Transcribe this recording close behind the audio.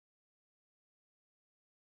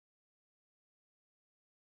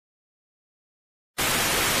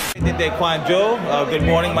Good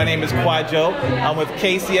morning, my name is Kcssu. I'm with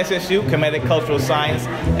Kcssu, Comedic Cultural Science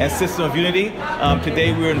and System of Unity.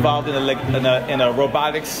 Today we're involved in a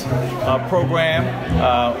robotics program,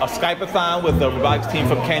 a Skype-a-thon with the robotics team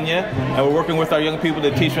from Kenya, and we're working with our young people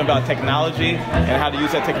to teach them about technology and how to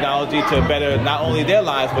use that technology to better not only their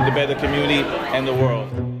lives, but to better the community and the world.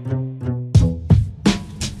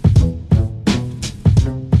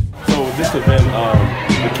 So this event,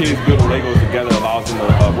 the kids building Legos together allows them to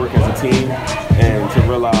work as a team and to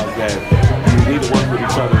realize that you need to work with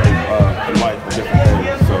each other in life for different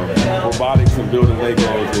things. So robotics and building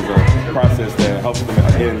Legos is a process that helps them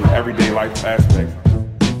in everyday life aspects.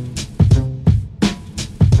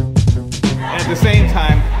 And at the same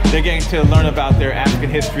time, they're getting to learn about their African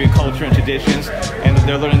history, culture, and traditions, and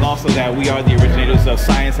they're learning also that we are the originators of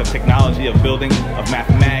science, of technology, of building, of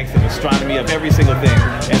mathematics, of astronomy, of every single thing.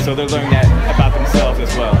 And so they're learning that about themselves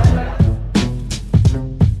as well.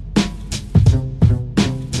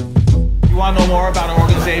 If you want to know more about our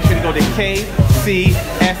organization, go to kcssu.org.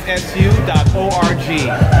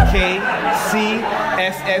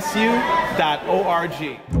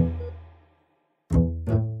 kcssu.org.